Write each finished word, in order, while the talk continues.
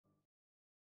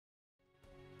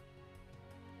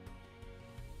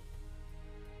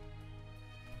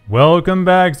Welcome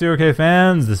back, 0K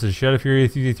fans. This is Shadow Fury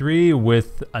 333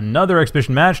 with another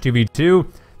Expedition match, 2v2.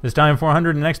 This time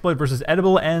 400 and Exploit versus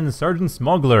Edible and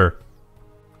SergeantSmoggler.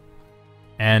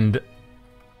 And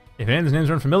if any of these names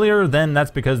aren't familiar, then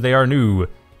that's because they are new.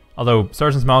 Although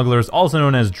SergeantSmoggler is also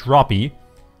known as Droppy.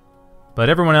 But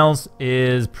everyone else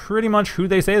is pretty much who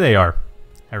they say they are.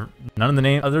 None of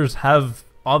the others have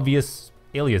obvious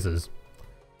aliases.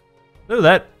 So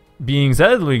that being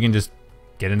said, we can just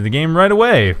get into the game right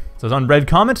away. So it's on Red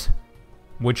Comet,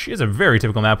 which is a very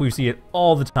typical map. We see it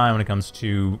all the time when it comes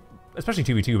to, especially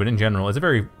 2v2, but in general, it's a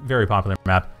very, very popular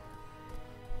map.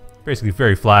 Basically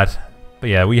very flat.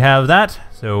 But yeah, we have that.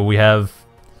 So we have,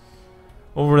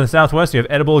 over to the southwest, you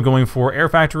have Edible going for Air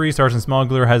Factory.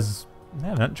 SergeantSmoggler they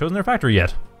haven't chosen their factory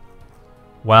yet.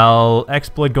 While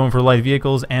Exploit going for light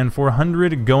vehicles, and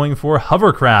 400 going for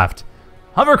Hovercraft.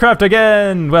 Hovercraft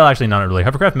again! Well, actually, not really.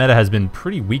 Hovercraft meta has been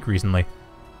pretty weak recently.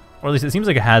 Or at least it seems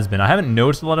like it has been. I haven't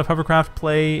noticed a lot of Hovercraft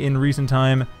play in recent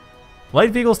time. Light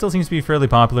vehicle still seems to be fairly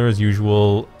popular as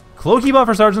usual. Cloaky buff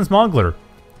for SergeantSmoggler.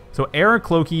 So Air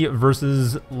Cloaky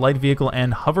versus light vehicle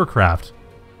and Hovercraft.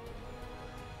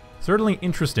 Certainly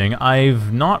interesting.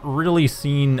 I've not really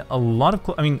seen a lot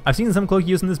of... I've seen some Cloaky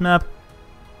use in this map,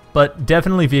 but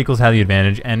definitely vehicles have the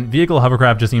advantage, and vehicle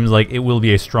Hovercraft just seems like it will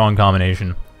be a strong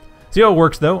combination. See how it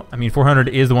works, though? 400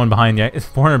 is the one behind the...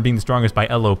 400 being the strongest by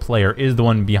LO player is the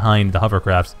one behind the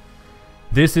Hovercrafts.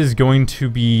 This is going to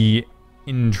be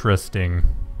interesting,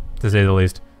 to say the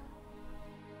least.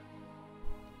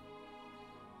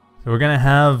 So we're going to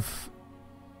have...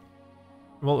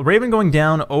 Well, Raven going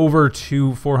down over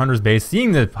to 400's base,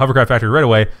 seeing the Hovercraft factory right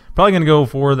away. Probably going to go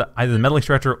for either the Metal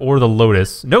Extractor or the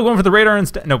Lotus. No, going for the Radar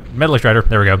instead. No, Metal Extractor.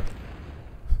 There we go.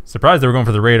 Surprised they were going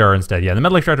for the Radar instead. Yeah, the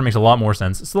Metal Extractor makes a lot more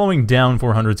sense. Slowing down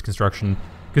 400's construction.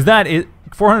 Because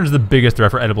 400 is the biggest threat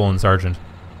for Edible and Sergeant.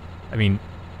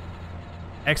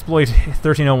 Exploit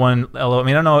 1301 LO.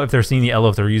 I don't know if they're seeing the LO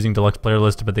if they're using Deluxe Player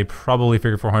List, but they probably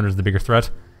figure 400 is the bigger threat.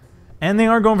 And they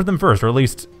are going for them first, or at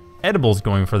least Edible's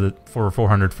going for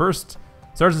 400 first.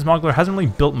 SergeantSmoggler hasn't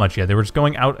really built much yet. They were just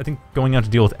going out, I think, going out to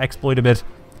deal with Exploit a bit.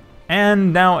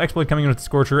 And now Exploit coming in with the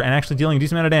Scorcher and actually dealing a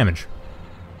decent amount of damage.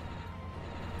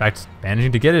 In fact,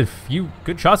 managing to get a few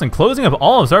good shots and closing up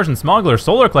all of SergeantSmoggler's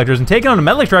Solar Collectors and taking on a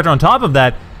Metal Extractor on top of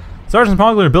that.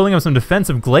 SergeantSmoggler building up some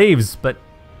defensive glaives, but...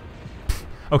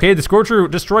 Okay, the Scorcher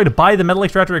destroyed by the Metal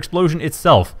Extractor explosion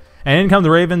itself. And in come the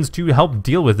Ravens to help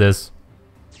deal with this.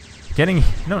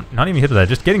 No, not even hit by that,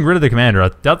 just getting rid of the commander. I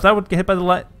thought that would get hit by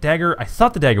the dagger. I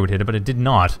thought the dagger would hit it, but it did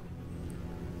not.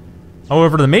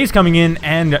 However, the mace coming in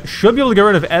and should be able to get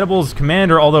rid of Edible's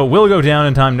commander, although it will go down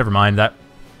in time. Never mind that.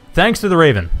 Thanks to the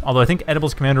Raven. Although I think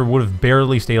Edible's commander would have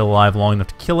barely stayed alive long enough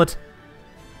to kill it.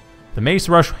 The mace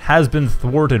rush has been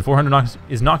thwarted. 400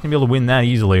 is not going to be able to win that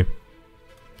easily.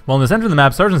 Well, in the center of the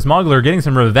map, SergeantSmoggler getting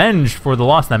some revenge for the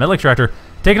loss of that Metal Extractor.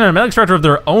 Taking on a Metal Extractor of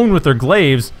their own with their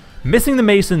glaives. Missing the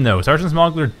Mason, though.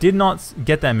 SergeantSmoggler did not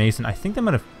get that Mason. I think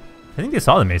they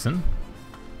saw the Mason.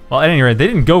 Well, at any rate, they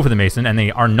didn't go for the Mason, and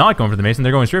they are not going for the Mason.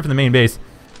 They're going straight for the main base.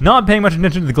 Not paying much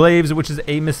attention to the glaives, which is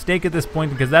a mistake at this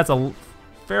point, because that's a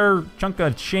fair chunk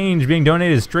of change being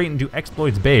donated straight into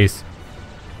Exploit's base.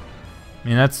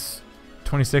 That's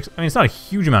 26. It's not a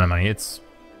huge amount of money. It's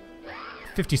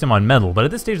 50 some odd metal, but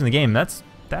at this stage in the game, that's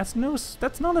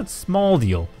not a small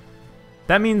deal.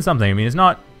 That means something. It's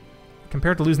not...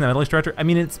 Compared to losing that Metal Extractor,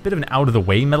 it's a bit of an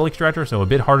out-of-the-way Metal Extractor, so a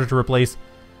bit harder to replace,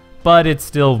 but it's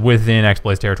still within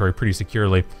Exploit's territory pretty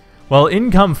securely. Well, in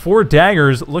come 4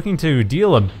 daggers, looking to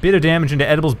deal a bit of damage into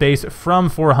Edible's base from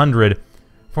 400.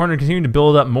 400 continuing to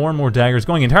build up more and more daggers,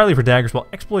 going entirely for daggers, while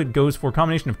Exploit goes for a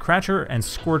combination of Crasher and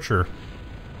Scorcher.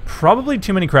 Probably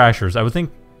too many Crashers. I would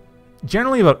think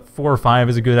generally about 4 or 5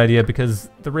 is a good idea, because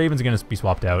the Ravens are going to be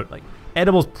swapped out.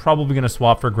 Edible's probably going to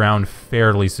swap for ground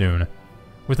fairly soon.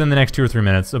 Within the next 2 or 3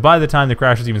 minutes. So by the time the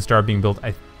Crashers even start being built,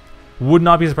 I would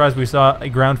not be surprised if we saw a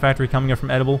ground factory coming up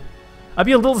from Edible. I'd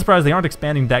be a little surprised they aren't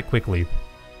expanding that quickly.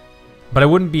 But I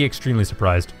wouldn't be extremely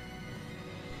surprised.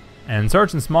 And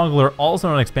SergeantSmoggler also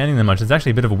not expanding them much. It's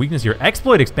actually a bit of a weakness here.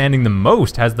 Exploit expanding the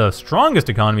most, has the strongest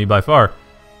economy by far.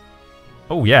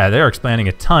 Oh yeah, they're expanding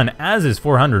a ton, as is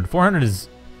 400. 400 is...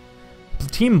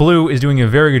 Team Blue is doing a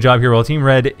very good job here, while Team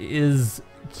Red is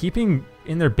keeping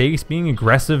in their base, being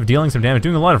aggressive, dealing some damage,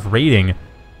 doing a lot of raiding,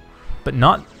 but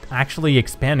not actually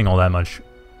expanding all that much.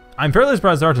 I'm fairly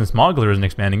surprised SergeantSmoggler isn't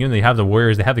expanding. They have the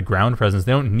warriors, they have the ground presence.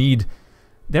 They don't need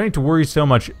to worry so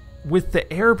much. With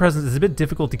the air presence, it's a bit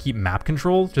difficult to keep map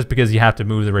control, just because you have to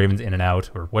move the Ravens in and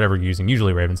out, or whatever you're using,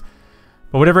 usually Ravens.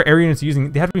 But whatever area units you're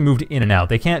using, they have to be moved in and out.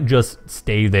 They can't just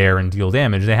stay there and deal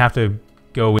damage. They have to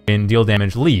go in, deal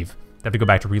damage, leave. They have to go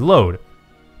back to reload.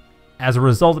 As a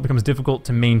result, it becomes difficult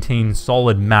to maintain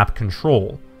solid map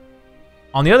control.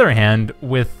 On the other hand,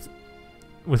 with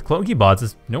Cloaky bots,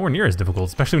 it's nowhere near as difficult,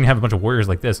 especially when you have a bunch of warriors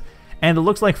like this. And it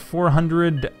looks like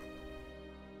 400...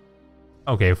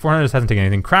 Okay, 400 hasn't taken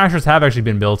anything. Crashers have actually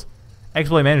been built.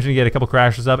 Exploit managed to get a couple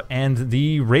crashers up, and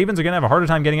the Ravens are going to have a harder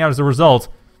time getting out as a result.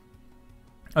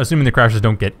 Assuming the crashers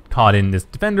don't get caught in this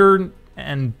defender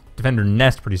and defender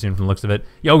nest pretty soon from the looks of it.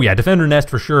 Oh yeah, defender nest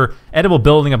for sure. Edible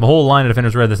building up a whole line of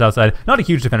defenders right at the south side. Not a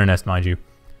huge defender nest, mind you,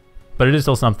 but it is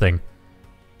still something.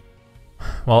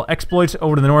 While Exploit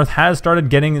over to the north has started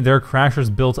getting their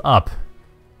crashers built up.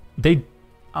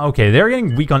 Okay, they're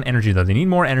getting weak on energy though. They need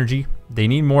more energy. They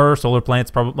need more solar plants,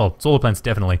 probably. Well, solar plants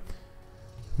definitely.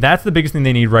 That's the biggest thing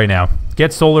they need right now.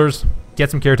 Get solars,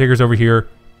 get some caretakers over here,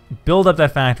 build up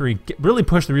that factory, really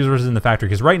push the resources in the factory,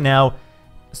 because right now,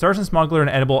 SergeantSmoggler and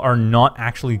Edible are not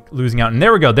actually losing out. And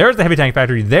there we go. There's the heavy tank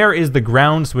factory. There is the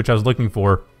ground switch I was looking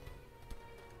for.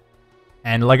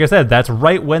 And like I said, that's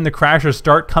right when the crashers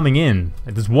start coming in.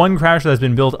 There's one crasher that's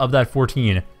been built of that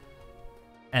 14.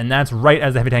 And that's right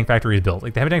as the heavy tank factory is built.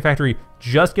 Like, the heavy tank factory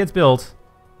just gets built,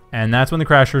 and that's when the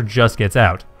crasher just gets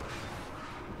out.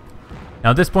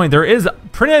 Now at this point, there is a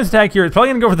pretty nice attack here. It's probably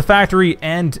going to go for the factory,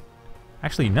 and...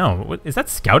 Actually, no. What, is that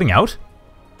scouting out?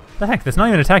 What the heck? That's not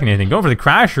even attacking anything. Going for the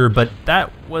crasher, but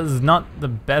that was not the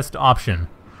best option.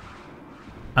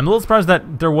 I'm a little surprised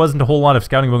that there wasn't a whole lot of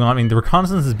scouting going on. I mean, the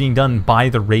reconnaissance is being done by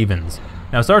the Ravens.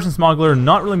 Now, SergeantSmoggler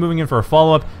not really moving in for a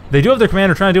follow-up. They do have their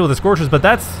commander trying to deal with the Scorchers, but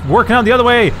that's working out the other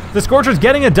way. The Scorcher's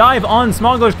getting a dive on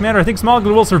Smoggler's commander. I think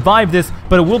Smoggler will survive this,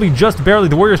 but it will be just barely.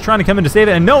 The Warriors trying to come in to save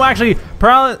it, and no, actually,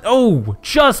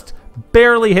 just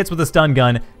barely hits with a stun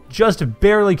gun. Just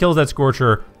barely kills that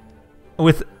Scorcher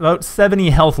with about 70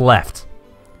 health left.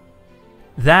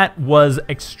 That was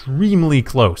extremely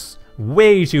close.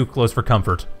 Way too close for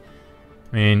comfort.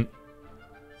 I mean,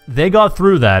 they got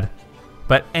through that,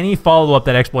 but any follow-up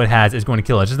that Exploit has is going to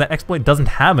kill it. It's just that Exploit doesn't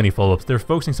have any follow-ups. They're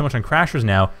focusing so much on crashers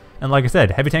now, and like I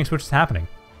said, heavy tank switch is happening.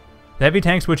 The heavy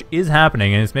tank switch is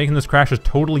happening, and it's making those crashers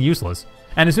totally useless.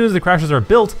 And as soon as the crashers are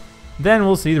built, then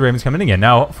we'll see the Ravens come in again.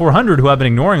 Now, 400, who I've been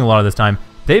ignoring a lot of this time,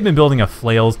 they've been building up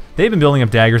flails, they've been building up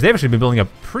daggers, they've actually been building a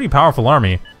pretty powerful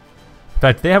army. In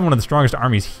fact, they have one of the strongest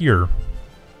armies here.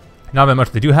 Not by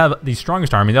much. They do have the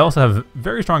strongest army. They also have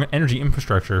very strong energy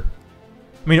infrastructure.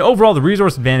 I mean, overall, the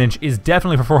resource advantage is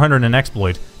definitely for 400 and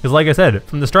Exploit. Because like I said,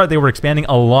 from the start, they were expanding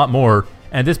a lot more.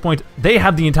 And at this point, they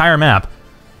have the entire map.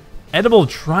 Edible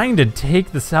trying to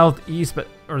take the southeast,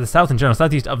 or the south in general,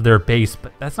 southeast of their base,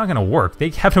 but that's not going to work. They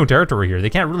have no territory here. They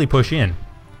can't really push in.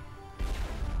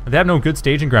 They have no good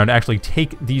staging ground to actually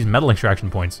take these metal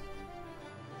extraction points.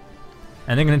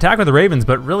 And they can attack with the Ravens,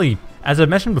 but really, as I've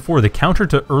mentioned before, the counter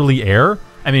to early air,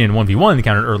 I mean in 1v1, the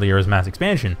counter to early air is mass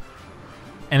expansion.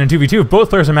 And in 2v2, if both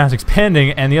players are mass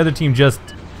expanding and the other team just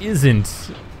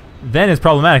isn't, then it's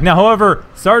problematic. Now, however,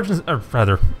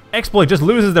 Exploit just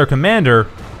loses their commander,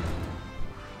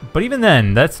 but even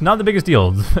then, that's not the biggest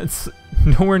deal. It's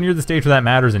nowhere near the stage where that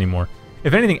matters anymore.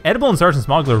 If anything, Edible and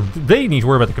SergeantSmoggler, they need to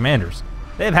worry about the commanders.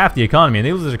 They have half the economy, and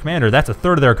they lose their commander, that's a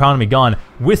third of their economy gone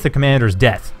with the commander's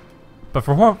death. But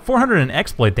for 400 and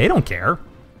Exploit, they don't care.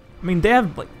 I mean, they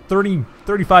have like 30,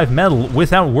 35 metal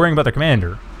without worrying about their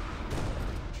commander.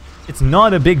 It's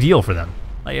not a big deal for them.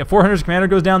 Like, if 400's commander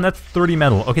goes down, that's 30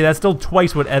 metal. Okay, that's still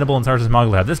twice what Edible and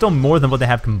SergeantSmoggler have. That's still more than what they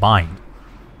have combined.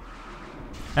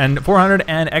 And 400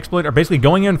 and Exploit are basically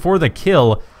going in for the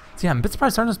kill. So yeah, I'm a bit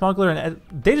surprised SergeantSmoggler and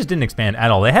they just didn't expand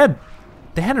at all. They had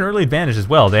an early advantage as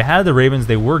well. They had the Ravens.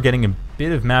 They were getting a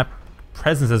bit of map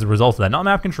presence as a result of that. Not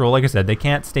map control, like I said, they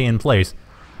can't stay in place.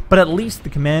 But at least the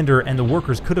commander and the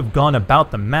workers could have gone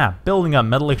about the map, building up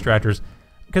metal extractors,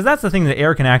 because that's the thing that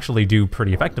air can actually do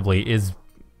pretty effectively, is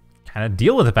kind of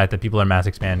deal with the fact that people are mass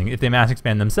expanding if they mass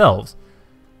expand themselves.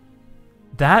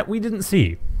 That we didn't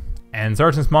see. And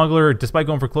SergeantSmoggler, despite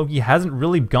going for Cloaky, hasn't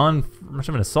really gone for much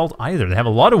of an assault either. They have a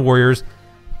lot of warriors,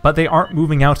 but they aren't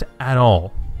moving out at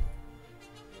all.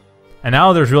 And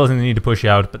now there's realizing they need to push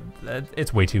out, but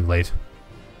it's way too late.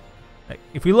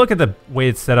 If we look at the way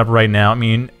it's set up right now, I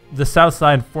mean, the south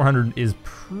side 400 is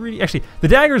pretty... Actually, the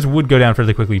daggers would go down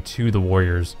fairly quickly to the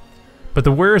warriors. But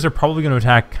the warriors are probably going to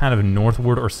attack kind of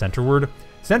northward or centerward.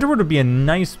 Centerward would be a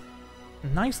nice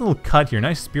little cut here,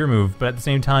 nice spear move, but at the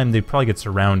same time, they'd probably get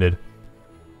surrounded.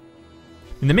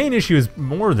 And the main issue is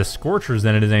more the Scorchers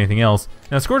than it is anything else.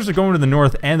 Now, Scorchers are going to the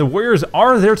north, and the warriors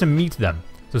are there to meet them.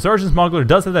 So SergeantSmoggler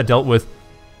does have that dealt with.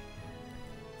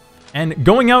 And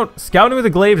going out, scouting with a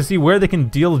glaive to see where they can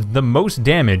deal the most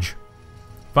damage.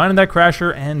 Finding that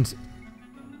crasher and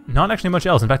not actually much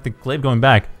else. In fact, the glaive going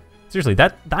back. Seriously,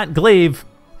 that glaive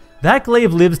That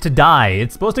glaive lives to die.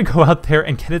 It's supposed to go out there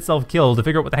and get itself killed to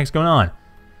figure out what the heck's going on.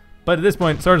 But at this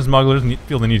point, SergeantSmoggler doesn't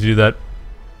feel the need to do that.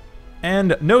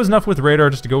 And knows enough with radar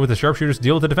just to go with the sharpshooters to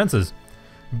deal with the defenses.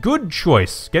 Good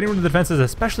choice. Getting rid of the defenses,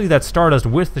 especially that Stardust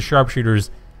with the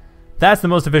sharpshooters, that's the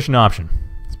most efficient option.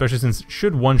 Especially since it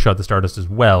should one-shot the Stardust as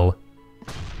well.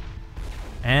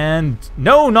 And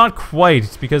no, not quite.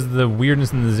 It's because of the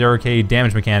weirdness in the 0K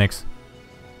damage mechanics.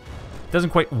 It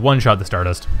doesn't quite one-shot the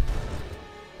Stardust.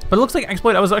 But it looks like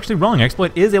Exploit, I was actually wrong.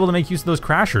 Exploit is able to make use of those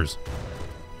crashers.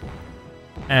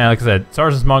 And like I said,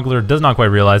 SergeantSmoggler does not quite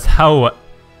realize how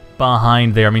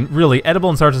behind they are. I mean, really, Edible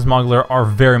and SergeantSmoggler are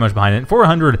very much behind it. In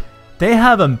 400, they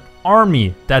have an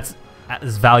army that's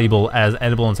as valuable as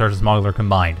Edible and SergeantSmoggler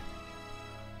combined.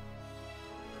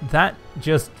 That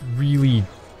just really,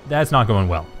 that's not going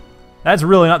well. That's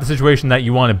really not the situation that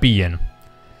you want to be in.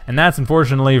 And that's,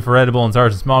 unfortunately, for Edible and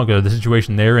SergeantSmoggler, the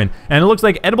situation they're in. And it looks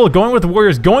like Edible going with the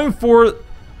Warriors, going for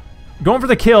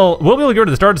the kill. Will be able to go to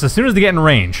the Stardust as soon as they get in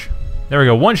range. There we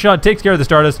go. One shot takes care of the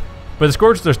Stardust. But the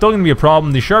Scorchers are still going to be a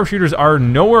problem. The Sharpshooters are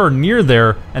nowhere near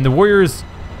there. And the Warriors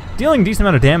dealing a decent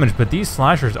amount of damage. But these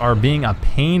Slashers are being a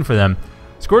pain for them.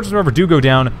 Scorchers, however, do go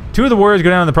down. 2 of the Warriors go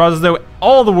down in the process, though.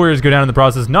 All the Warriors go down in the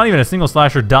process. Not even a single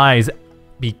Slasher dies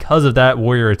because of that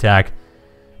Warrior attack.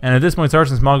 And at this point,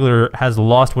 SergeantSmoggler has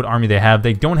lost what army they have.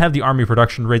 They don't have the army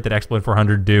production rate that Exploit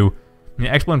 400 do. I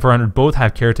mean, Exploit and 400 both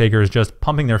have caretakers just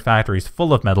pumping their factories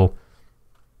full of metal.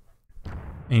 I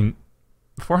mean,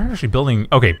 400 actually building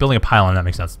a pylon, that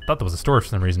makes sense. I thought that was a storage for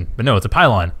some reason. But no, it's a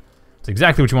pylon. It's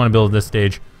exactly what you want to build at this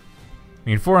stage. I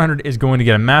mean, 400 is going to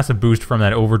get a massive boost from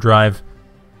that overdrive.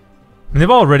 I mean,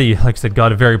 they've already, like I said,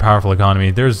 got a very powerful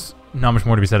economy. There's not much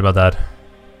more to be said about that.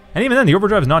 And even then, the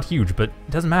overdrive is not huge, but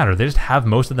it doesn't matter. They just have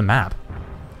most of the map.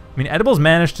 I mean, Edible's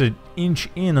managed to inch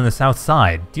in on the south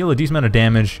side, deal a decent amount of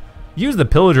damage, use the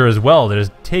Pillager as well to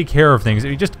just take care of things.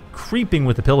 They're just creeping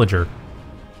with the Pillager.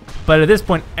 But at this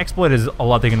point, Exploit is a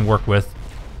lot they can work with.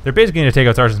 They're basically going to take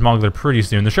out SergeantSmoggler pretty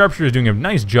soon. The Sharpshooter is doing a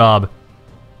nice job.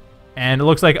 And it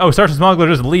looks like, oh, SergeantSmoggler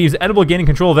just leaves. Edible gaining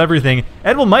control of everything.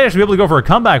 Edible might actually be able to go for a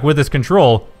comeback with this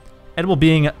control. Edible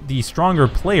being the stronger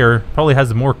player, probably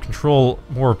has more control,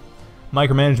 more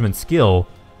micromanagement skill,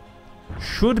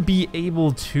 should be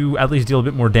able to at least deal a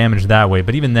bit more damage that way.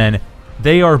 But even then,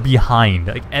 they are behind.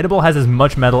 Like, Edible has as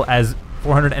much metal as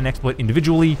 400 and Exploit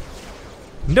individually.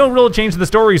 No real change to the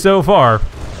story so far.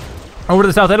 Over to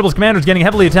the south, Edible's commander is getting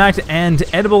heavily attacked, and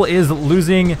Edible is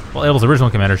losing, well, Edible's original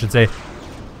commander, I should say.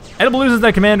 Edible loses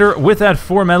that commander with that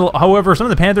 4 metal. However, some of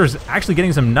the Panthers actually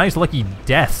getting some nice lucky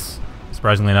deaths,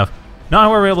 surprisingly enough. Not,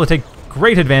 however, able to take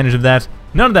great advantage of that.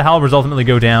 None of the halberds ultimately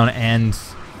go down, and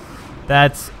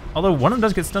that's, although one of them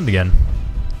does get stunned again.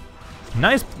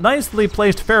 Nicely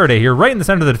placed Faraday here, right in the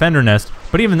center of the defender nest,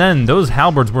 but even then, those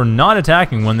halberds were not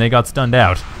attacking when they got stunned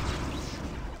out.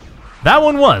 That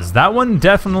one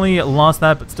definitely lost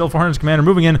that, but still 400's commander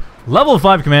moving in. Level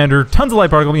 5 commander, tons of light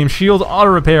particle beam, shield,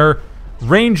 auto repair,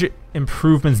 range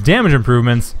improvements, damage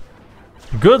improvements.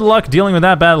 Good luck dealing with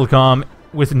that battle comm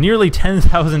with nearly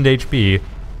 10,000 HP.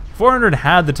 400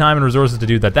 had the time and resources to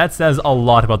do that. That says a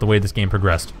lot about the way this game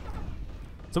progressed.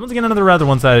 So once again, another rather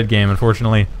one-sided game,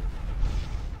 unfortunately.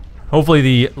 Hopefully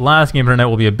the last game tonight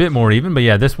will be a bit more even, but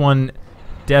yeah, this one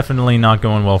definitely not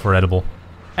going well for Edible.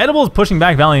 Edible is pushing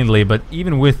back valiantly, but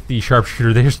even with the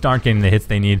Sharpshooter, they just aren't getting the hits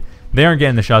they need. They aren't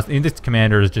getting the shots. This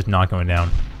commander is just not going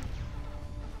down.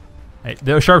 Right,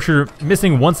 the Sharpshooter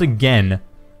missing once again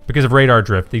because of radar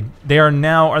drift. They are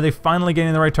now, are they finally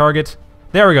getting the right target?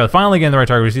 There we go, finally getting the right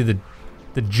target. We see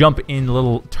the jump in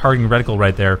little targeting reticle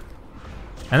right there.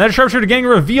 And that Sharpshooter getting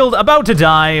revealed, about to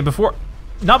die,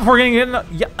 not before getting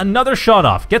another shot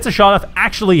off. Gets a shot off,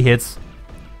 actually hits.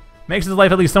 Makes his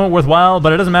life at least somewhat worthwhile,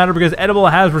 but it doesn't matter because Edible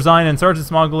has resigned and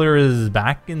SergeantSmoggler is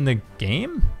back in the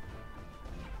game?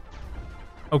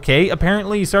 Okay,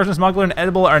 apparently SergeantSmoggler and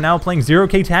Edible are now playing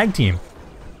 0K tag team.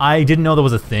 I didn't know that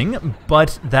was a thing,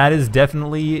 but that is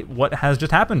definitely what has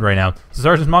just happened right now. So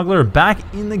SergeantSmoggler back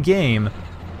in the game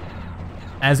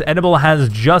as Edible has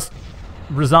just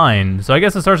resigned. So I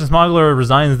guess if SergeantSmoggler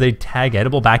resigns, they tag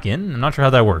Edible back in? I'm not sure how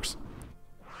that works.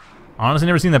 Honestly,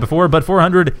 never seen that before, but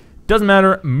 400, doesn't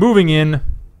matter, moving in,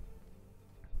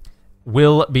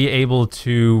 will be able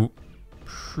to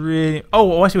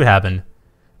oh, I see what happened.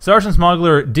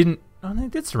 SergeantSmoggler didn't, oh, they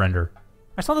did surrender.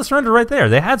 I saw the surrender right there.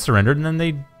 They had surrendered and then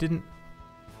they didn't,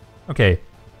 okay.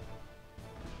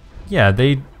 Yeah,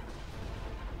 they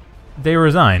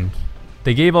resigned.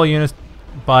 They gave all units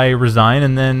by resign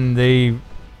and then they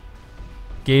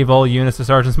gave all units to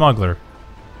SergeantSmoggler.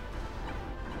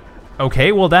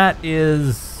 Okay, well that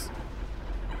is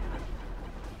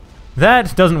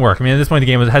That doesn't work. I mean, at this point, the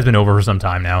game has been over for some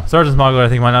time now. SergeantSmoggler, I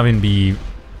think, might not even be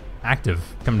active,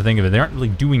 come to think of it. They aren't really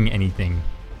doing anything.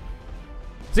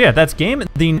 So yeah, that's game.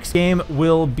 The next game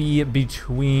will be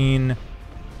between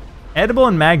Edible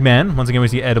and Magman. Once again, we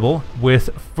see Edible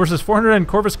versus 400 and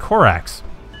Corvus Corax.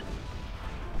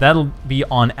 That'll be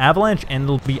on Avalanche, and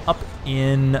it'll be up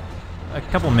in a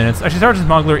couple minutes. Actually,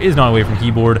 SergeantSmoggler is not away from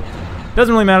keyboard.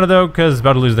 Doesn't really matter, though, because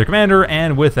about to lose their commander,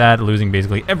 and with that, losing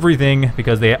basically everything,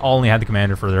 because they only had the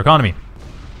commander for their economy.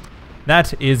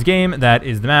 That is game, that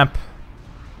is the map,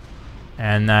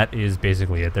 and that is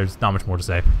basically it. There's not much more to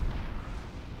say.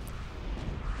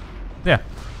 Yeah,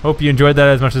 hope you enjoyed that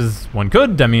as much as one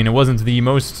could. I mean, it wasn't the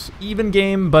most even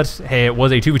game, but hey, it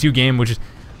was a 2v2 game, which is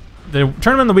the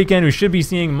tournament on the weekend. We should be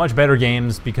seeing much better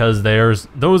games because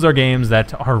those are games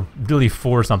that are really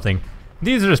for something.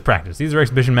 These are just practice. These are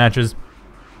exhibition matches.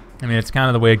 I mean, it's kind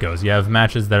of the way it goes. You have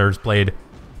matches that are just played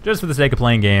just for the sake of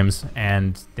playing games,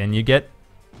 and then you get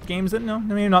games that, no, I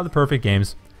mean, not the perfect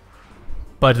games.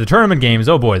 But the tournament games,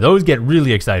 oh boy, those get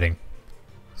really exciting.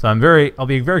 So I'll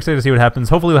be very excited to see what happens.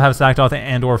 Hopefully we'll have Saktoth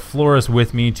and or Florus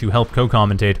with me to help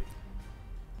co-commentate.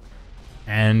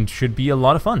 And should be a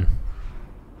lot of fun.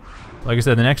 Like I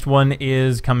said, the next one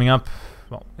is coming up.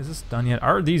 Well, is this done yet?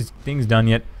 Are these things done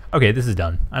yet? Okay, this is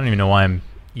done. I don't even know why I'm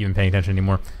even paying attention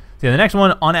anymore. So yeah, the next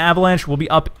one on Avalanche will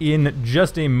be up in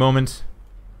just a moment.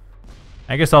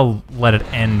 I guess I'll let it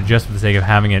end just for the sake of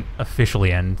having it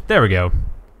officially end. There we go.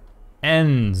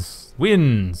 Ends.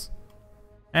 Wins.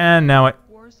 And now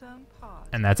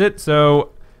and that's it.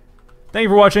 So, thank you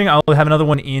for watching. I'll have another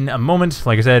one in a moment.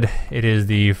 Like I said, it is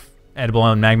the Edible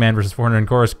and Magman versus 400 and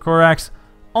Corvus Corax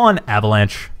on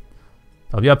Avalanche.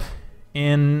 I'll be up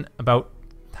in about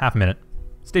half a minute.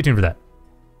 Stay tuned for that.